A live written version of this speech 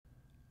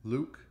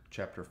Luke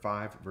chapter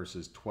 5,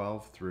 verses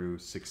 12 through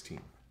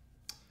 16.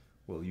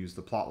 We'll use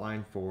the plot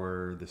line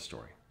for this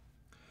story.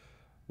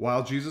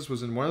 While Jesus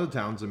was in one of the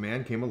towns, a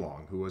man came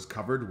along who was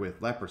covered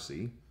with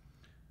leprosy.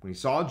 When he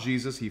saw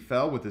Jesus, he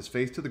fell with his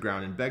face to the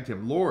ground and begged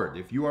him, "Lord,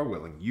 if you are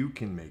willing, you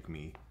can make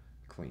me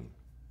clean."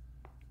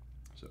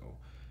 So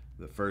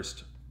the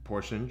first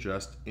portion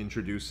just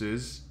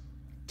introduces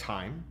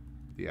time,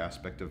 the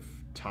aspect of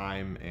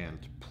time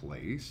and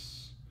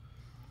place,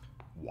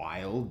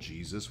 while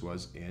Jesus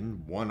was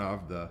in one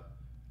of the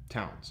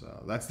towns.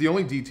 That's the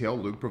only detail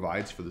Luke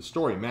provides for the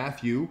story.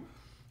 Matthew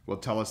will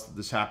tell us that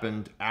this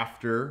happened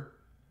after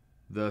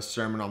the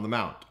Sermon on the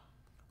Mount.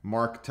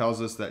 Mark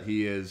tells us that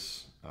he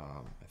is,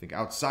 I think,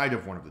 outside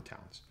of one of the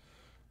towns.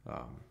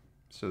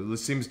 So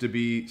this seems to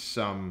be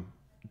some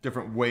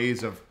different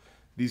ways of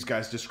these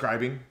guys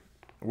describing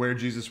where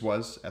Jesus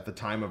was at the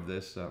time of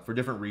this for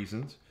different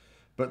reasons.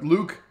 But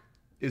Luke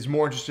is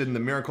more interested in the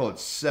miracle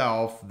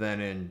itself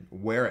than in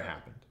where it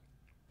happened.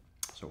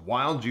 So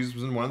while Jesus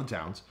was in one of the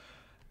towns,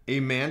 a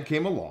man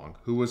came along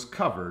who was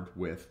covered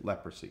with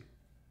leprosy.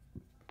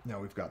 Now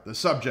we've got the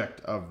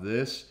subject of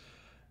this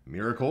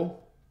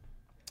miracle,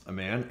 a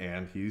man,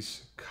 and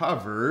he's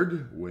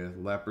covered with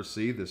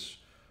leprosy. This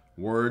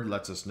word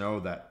lets us know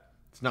that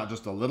it's not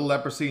just a little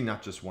leprosy,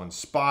 not just one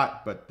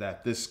spot, but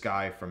that this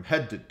guy from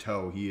head to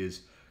toe, he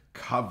is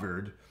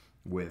covered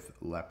with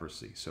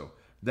leprosy. So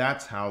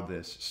that's how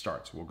this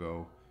starts. We'll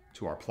go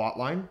to our plot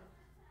line,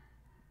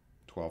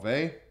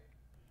 12a.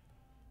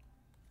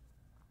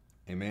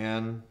 A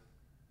man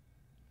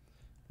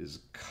is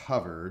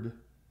covered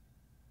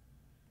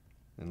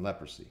in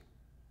leprosy.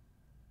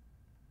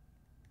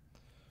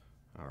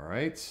 All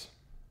right.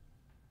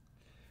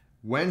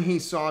 When he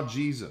saw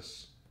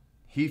Jesus,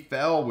 he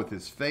fell with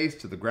his face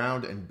to the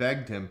ground and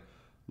begged him,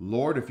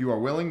 "Lord, if you are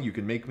willing, you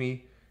can make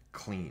me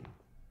clean."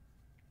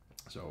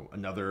 So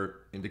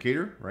another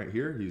indicator right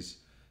here. He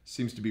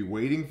seems to be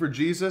waiting for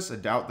Jesus. I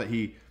doubt that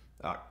he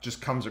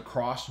just comes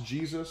across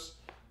Jesus.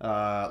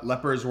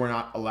 Lepers were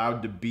not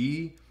allowed to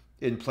be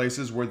in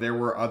places where there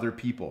were other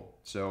people.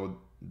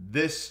 So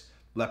this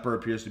leper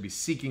appears to be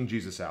seeking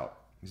Jesus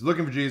out. He's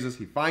looking for Jesus.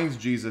 He finds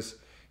Jesus.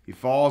 He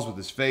falls with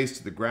his face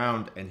to the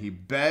ground and he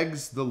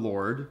begs the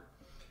Lord,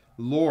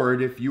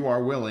 "Lord, if you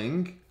are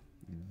willing,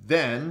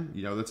 then,"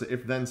 that's an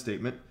if-then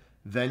statement,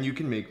 "then you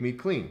can make me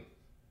clean."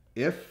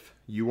 If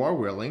you are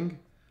willing,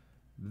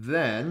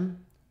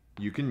 then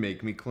you can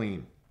make me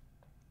clean.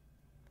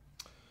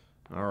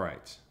 All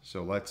right,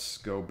 so let's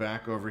go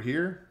back over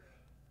here.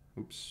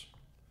 Oops.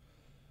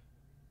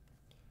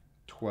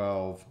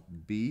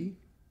 12b.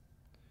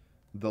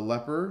 The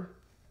leper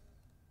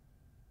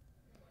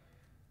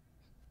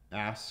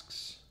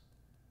asks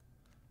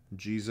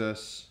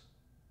Jesus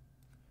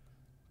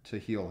to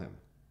heal him.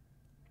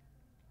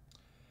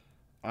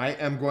 I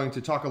am going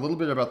to talk a little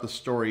bit about the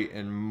story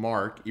in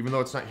Mark, even though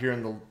it's not here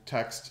in the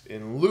text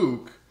in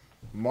Luke.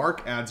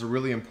 Mark adds a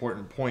really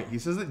important point. He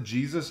says that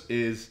Jesus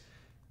is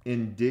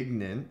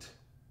indignant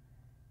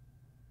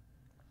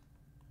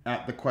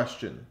at the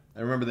question.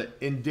 And remember that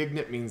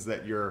indignant means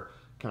that you're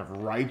kind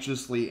of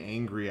righteously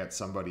angry at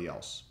somebody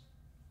else.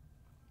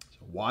 So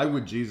why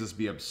would Jesus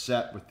be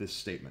upset with this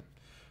statement?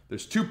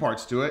 There's two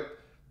parts to it.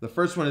 The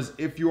first one is,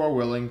 if you are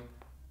willing,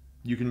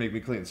 you can make me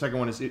clean. The second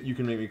one is, you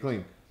can make me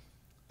clean.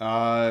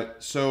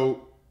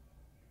 So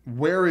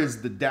where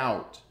is the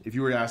doubt? If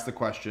you were to ask the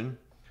question,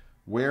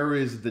 where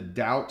is the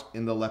doubt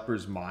in the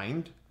leper's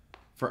mind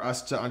for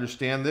us to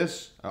understand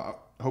this? I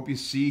hope you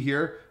see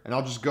here, and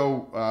I'll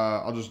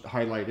just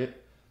highlight it.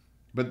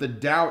 But the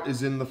doubt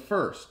is in the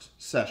first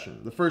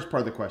session, the first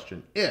part of the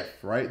question.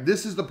 If, right?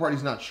 This is the part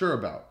he's not sure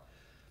about.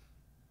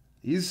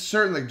 He's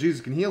certain that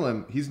Jesus can heal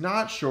him. He's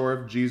not sure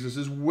if Jesus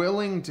is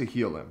willing to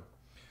heal him,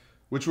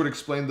 which would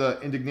explain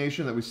the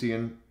indignation that we see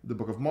in the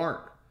book of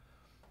Mark.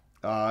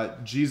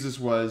 Jesus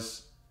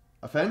was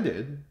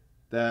offended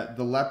that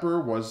the leper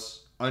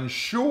was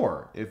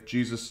unsure if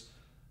Jesus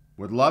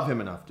would love him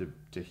enough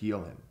to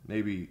heal him.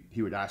 Maybe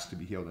he would ask to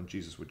be healed and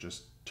Jesus would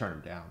just turn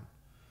him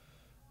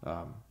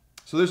down.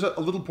 So there's a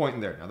little point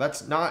in there. Now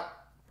that's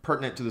not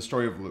pertinent to the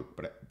story of Luke,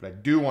 but I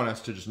do want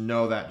us to just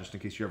know that, just in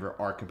case you ever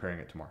are comparing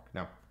it to Mark.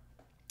 Now,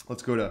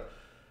 let's go to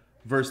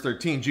verse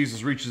 13.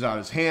 Jesus reaches out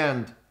his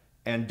hand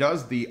and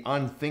does the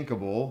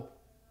unthinkable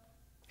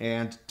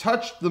and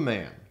touched the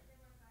man.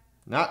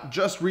 Not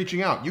just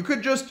reaching out. You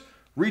could just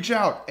reach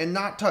out and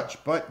not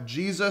touch, but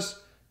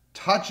Jesus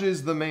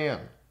touches the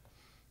man.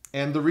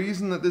 And the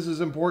reason that this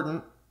is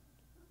important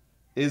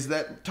is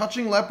that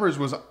touching lepers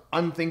was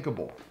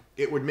unthinkable.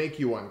 It would make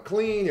you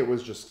unclean. It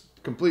was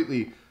just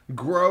completely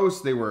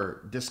gross. They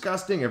were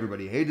disgusting.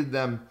 Everybody hated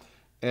them.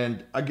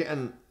 And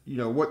again,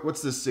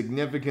 what's the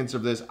significance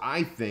of this?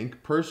 I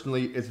think,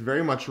 personally, it's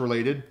very much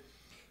related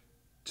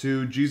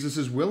to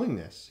Jesus's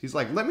willingness. He's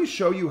like, let me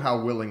show you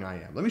how willing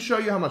I am. Let me show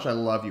you how much I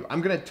love you.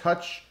 I'm going to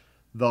touch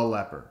the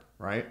leper,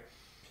 right?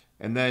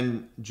 And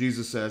then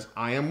Jesus says,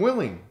 I am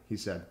willing, he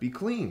said, be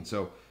clean.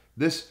 So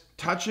this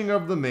touching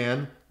of the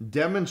man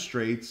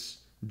demonstrates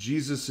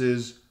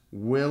Jesus's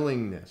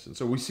willingness. And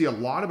so we see a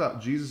lot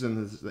about Jesus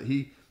in this, that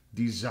he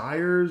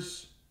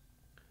desires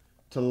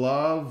to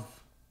love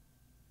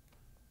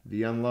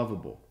the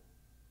unlovable.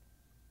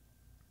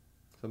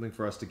 Something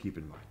for us to keep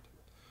in mind.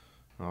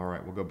 All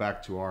right, we'll go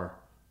back to our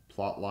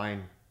plot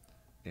line.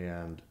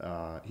 And,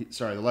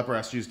 the leper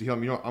asked Jesus to heal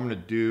him. You know what I'm going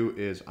to do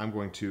is I'm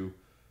going to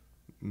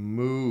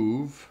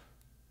move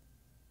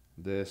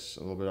this a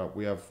little bit up.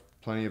 We have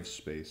plenty of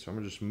space. So I'm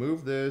going to just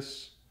move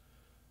this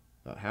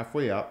about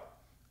halfway up.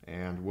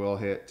 And we'll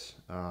hit,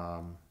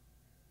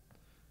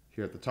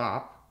 here at the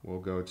top, we'll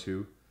go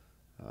to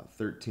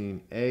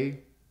 13a.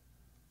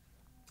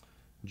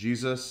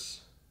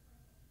 Jesus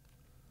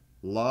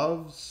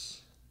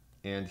loves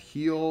and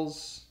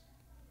heals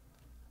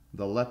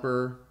the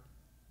leper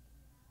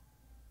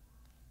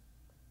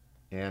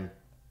and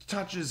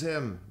touches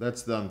him.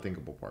 That's the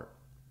unthinkable part.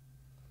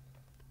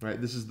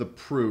 Right? This is the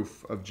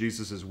proof of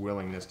Jesus'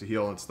 willingness to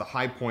heal. It's the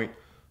high point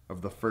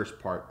of the first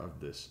part of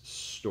this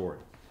story.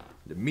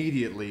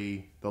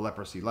 Immediately, the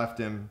leprosy left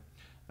him.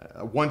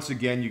 Once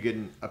again, you get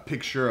a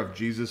picture of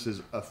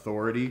Jesus'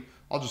 authority.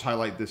 I'll just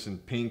highlight this in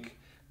pink.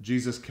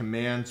 Jesus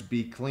commands,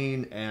 be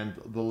clean, and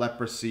the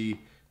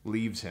leprosy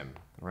leaves him,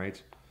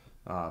 right?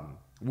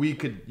 You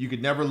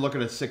could never look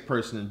at a sick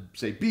person and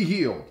say, be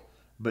healed,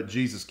 but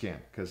Jesus can,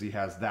 because he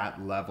has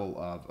that level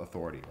of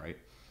authority, right?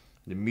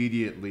 And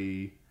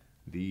immediately,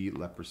 the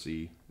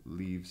leprosy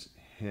leaves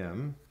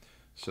him.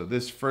 So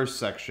this first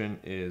section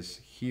is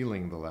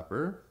healing the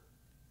leper.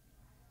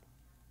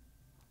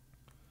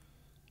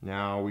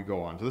 Now we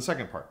go on to the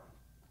second part.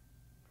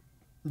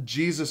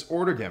 Jesus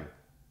ordered him,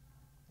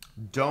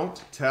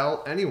 don't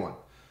tell anyone,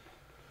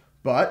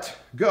 but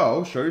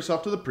go, show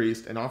yourself to the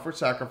priest, and offer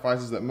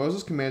sacrifices that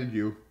Moses commanded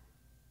you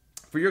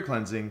for your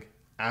cleansing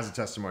as a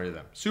testimony to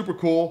them. Super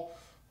cool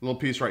little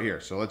piece right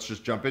here. So let's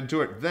just jump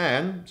into it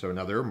then. So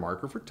another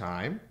marker for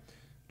time.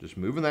 Just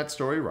moving that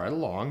story right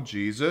along.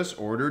 Jesus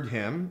ordered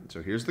him.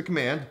 So here's the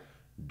command.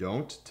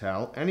 Don't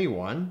tell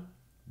anyone.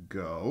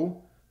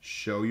 Go,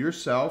 show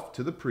yourself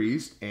to the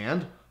priest,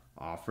 and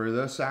offer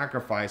the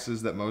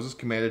sacrifices that Moses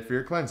commanded for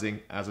your cleansing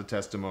as a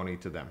testimony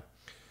to them.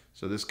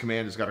 So this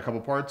command has got a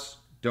couple parts.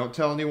 Don't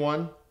tell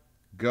anyone.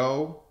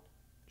 Go,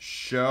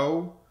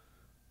 show,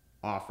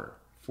 offer.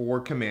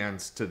 4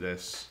 commands to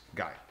this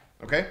guy.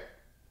 Okay?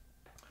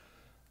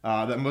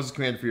 That Moses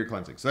commanded for your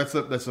cleansing. So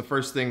that's the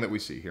first thing that we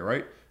see here,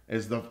 right?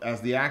 As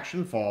the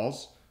action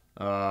falls,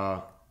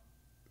 let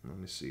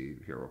me see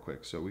here real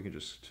quick. So we can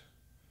just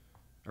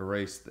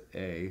erase the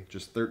A,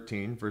 just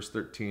 13, verse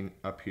 13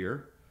 up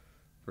here,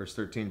 verse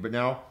 13. But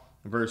now,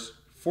 verse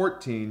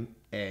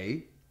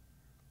 14a,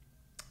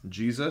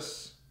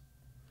 Jesus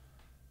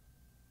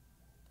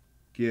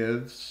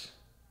gives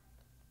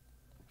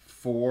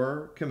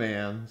 4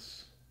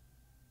 commands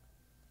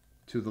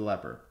to the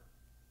leper.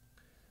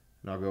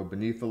 And I'll go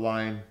beneath the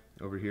line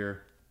over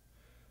here.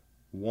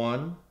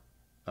 1,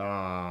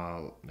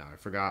 now I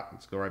forgot.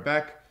 Let's go right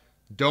back.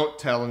 Don't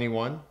tell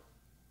anyone.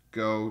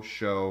 Go,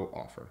 show,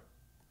 offer.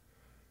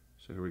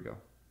 So here we go.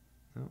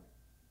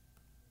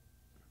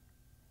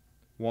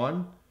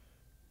 1,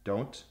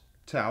 don't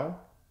tell.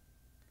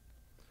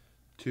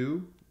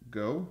 2,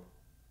 go.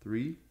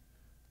 3,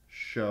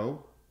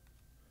 show.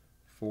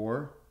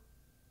 4,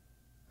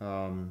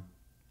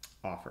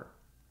 offer.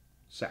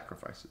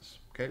 Sacrifices.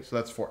 Okay, so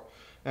that's 4.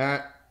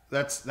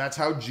 That's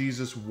how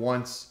Jesus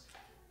wants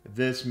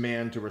this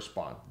man to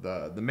respond.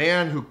 The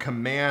man who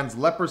commands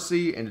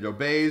leprosy and it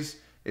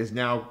obeys is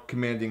now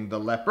commanding the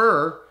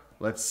leper.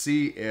 Let's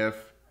see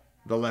if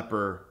the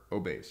leper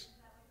obeys.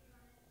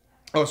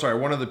 Oh, sorry,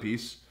 one other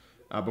piece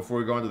before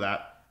we go into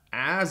that.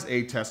 As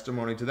a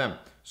testimony to them.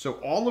 So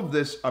all of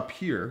this up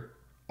here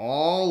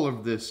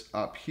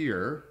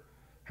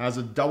has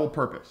a double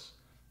purpose.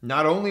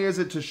 Not only is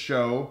it to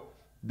show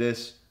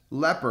this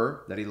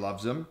leper that he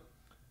loves him,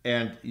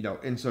 and,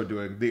 in so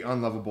doing, the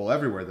unlovable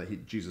everywhere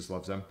that Jesus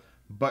loves them.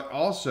 But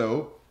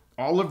also,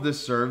 all of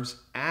this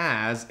serves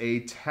as a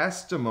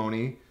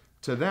testimony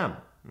to them,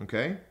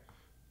 okay?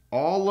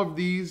 All of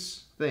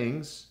these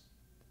things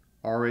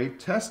are a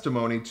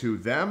testimony to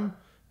them.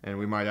 And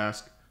we might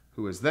ask,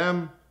 who is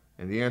them?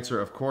 And the answer,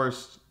 of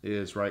course,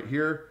 is right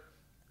here.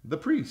 The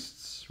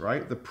priests,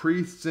 right? The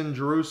priests in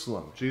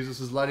Jerusalem. Jesus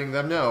is letting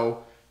them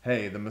know,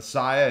 hey, the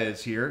Messiah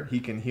is here.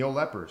 He can heal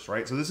lepers,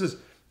 right? So this is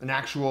an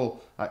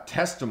actual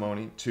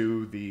testimony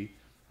to the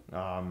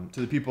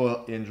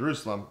people in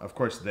Jerusalem. Of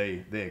course,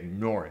 they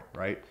ignore it,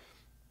 right?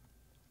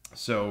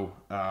 So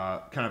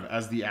kind of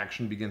as the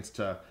action begins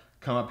to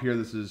come up here,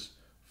 this is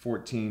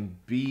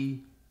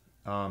 14b.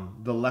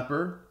 The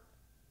leper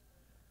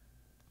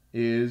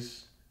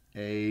is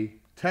a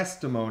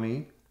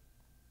testimony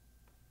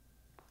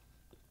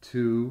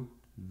to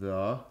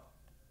the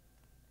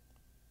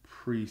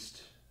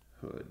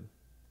priesthood.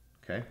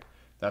 Okay?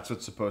 That's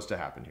what's supposed to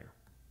happen here.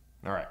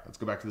 All right, let's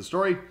go back to the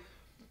story.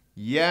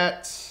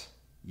 Yet,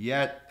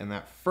 and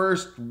that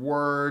first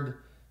word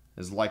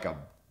is like a,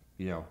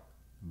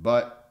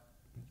 but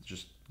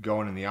just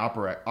going in the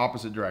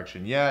opposite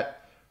direction.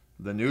 Yet,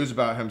 the news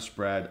about him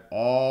spread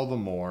all the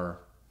more.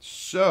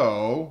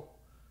 So,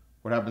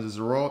 what happens as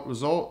a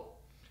result?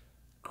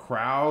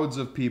 crowds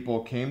of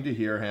people came to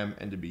hear him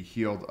and to be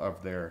healed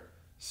of their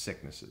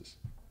sicknesses.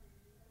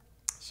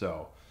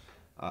 So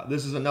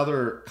this is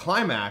another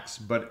climax,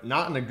 but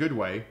not in a good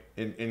way,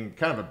 in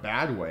kind of a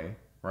bad way,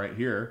 right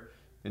here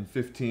in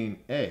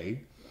 15a.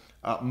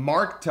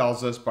 Mark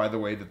tells us, by the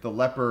way, that the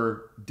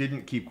leper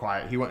didn't keep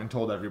quiet. He went and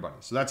told everybody.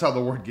 So that's how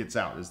the word gets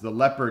out, is the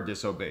leper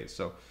disobeys.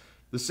 So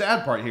the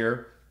sad part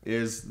here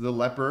is the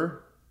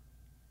leper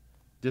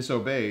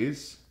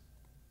disobeys,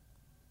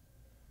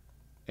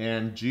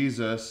 and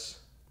Jesus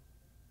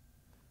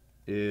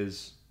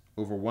is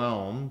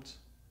overwhelmed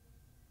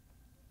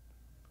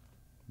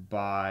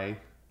by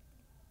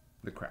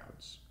the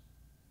crowds.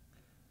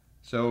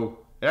 So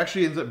it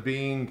actually ends up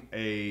being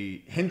a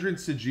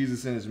hindrance to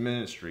Jesus in his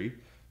ministry,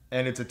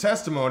 and it's a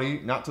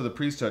testimony not to the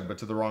priesthood but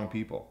to the wrong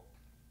people.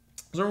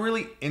 It's a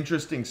really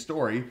interesting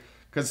story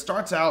because it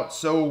starts out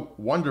so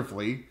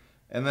wonderfully,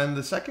 and then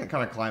the second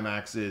kind of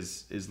climax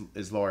is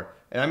lower.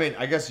 And I mean,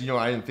 I guess,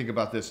 I didn't think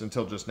about this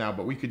until just now,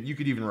 but you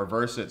could even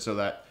reverse it so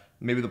that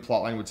maybe the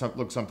plot line would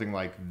look something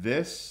like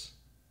this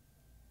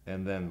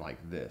and then like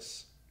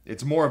this.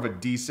 It's more of a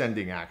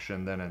descending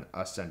action than an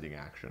ascending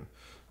action.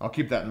 I'll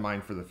keep that in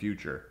mind for the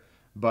future.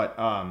 But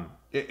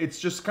it's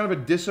just kind of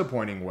a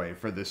disappointing way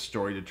for this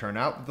story to turn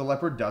out. The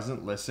leper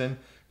doesn't listen.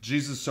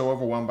 Jesus is so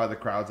overwhelmed by the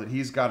crowds that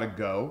he's got to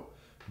go.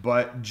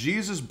 But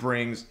Jesus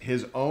brings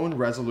his own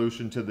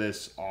resolution to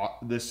this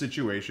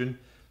situation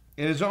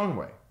in his own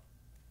way.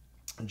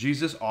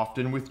 Jesus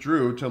often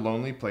withdrew to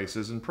lonely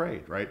places and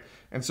prayed, right?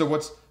 And so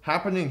what's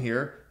happening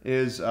here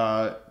is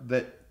let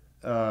me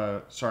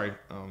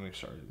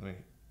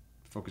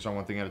focus on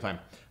one thing at a time.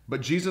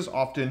 But Jesus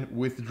often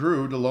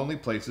withdrew to lonely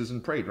places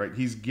and prayed, right?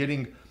 He's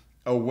getting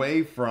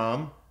away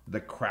from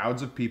the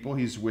crowds of people.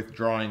 He's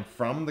withdrawing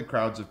from the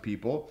crowds of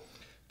people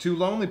to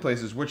lonely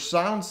places, which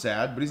sounds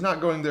sad, but he's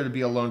not going there to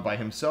be alone by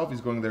himself.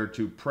 He's going there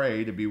to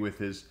pray, to be with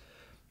his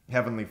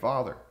heavenly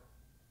Father.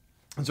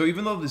 And so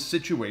even though the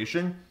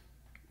situation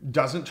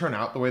doesn't turn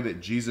out the way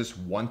that Jesus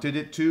wanted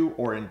it to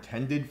or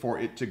intended for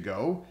it to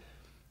go,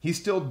 he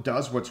still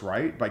does what's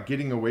right by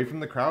getting away from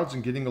the crowds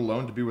and getting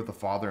alone to be with the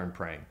Father and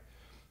praying.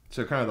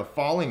 So kind of the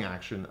falling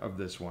action of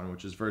this one,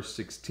 which is verse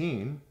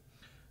 16,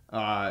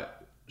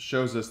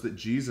 shows us that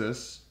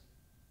Jesus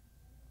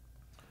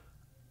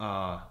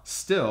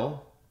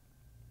still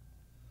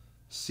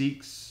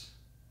seeks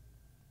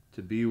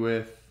to be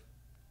with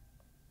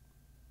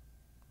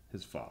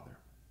his Father.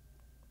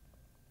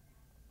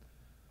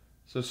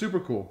 So super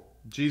cool.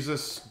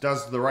 Jesus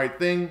does the right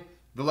thing.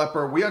 The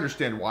leper, we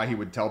understand why he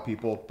would tell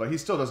people, but he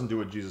still doesn't do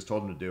what Jesus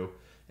told him to do.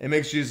 It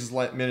makes Jesus'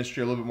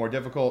 ministry a little bit more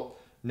difficult.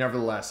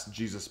 Nevertheless,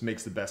 Jesus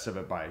makes the best of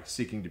it by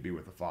seeking to be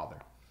with the Father.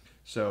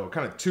 So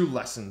kind of two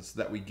lessons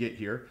that we get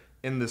here.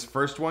 In this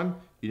first one,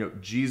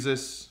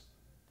 Jesus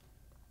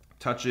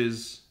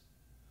touches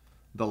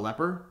the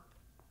leper,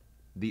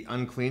 the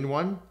unclean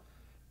one,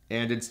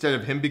 and instead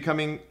of him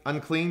becoming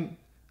unclean,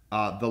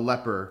 the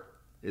leper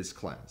is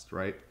cleansed,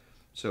 right?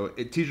 So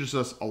it teaches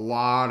us a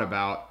lot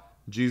about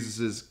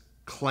Jesus's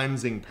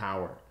cleansing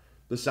power,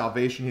 the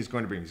salvation he's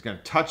going to bring. He's going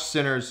to touch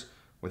sinners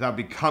without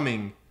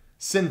becoming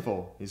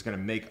sinful. He's going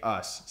to make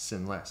us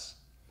sinless.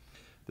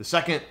 The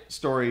second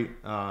story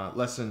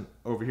lesson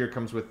over here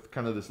comes with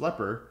kind of this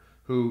leper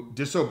who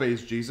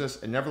disobeys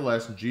Jesus, and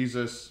nevertheless,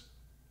 Jesus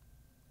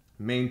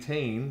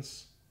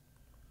maintains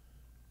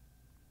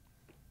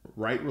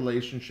right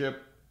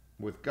relationship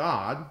with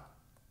God,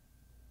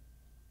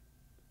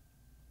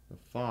 the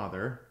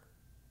Father,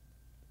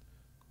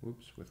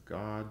 with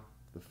God,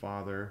 the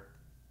Father,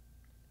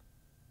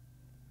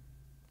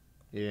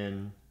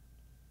 in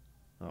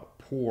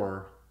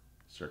poor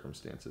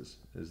circumstances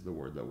is the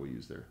word that we'll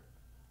use there.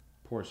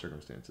 Poor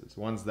circumstances.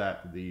 Ones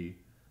that the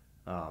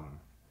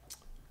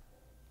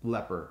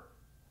leper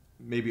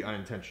maybe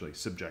unintentionally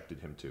subjected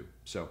him to.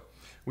 So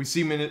we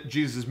see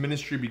Jesus'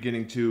 ministry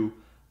beginning to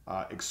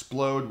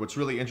explode. What's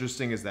really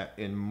interesting is that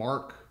in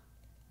Mark,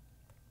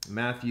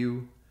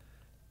 Matthew,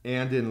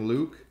 and in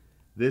Luke,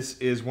 this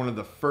is one of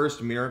the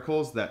first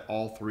miracles that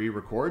all three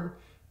record.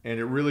 And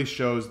it really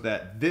shows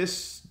that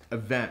this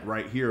event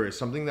right here is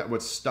something that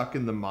was stuck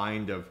in the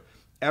mind of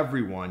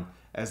everyone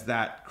as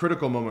that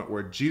critical moment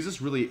where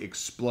Jesus really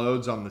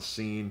explodes on the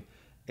scene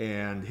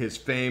and his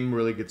fame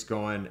really gets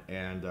going,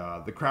 and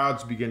the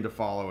crowds begin to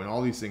follow, and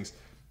all these things.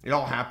 It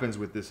all happens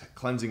with this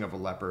cleansing of a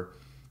leper.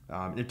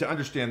 And to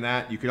understand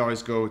that, you could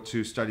always go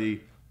to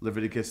study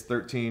Leviticus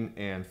 13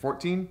 and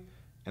 14,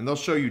 and they'll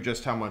show you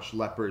just how much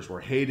lepers were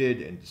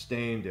hated and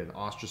disdained and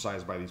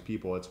ostracized by these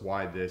people. It's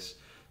why this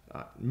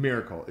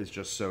miracle is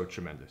just so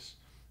tremendous.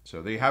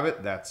 So there you have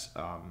it. That's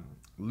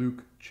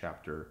Luke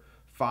chapter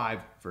 5,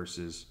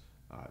 verses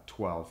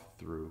 12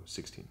 through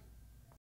 16.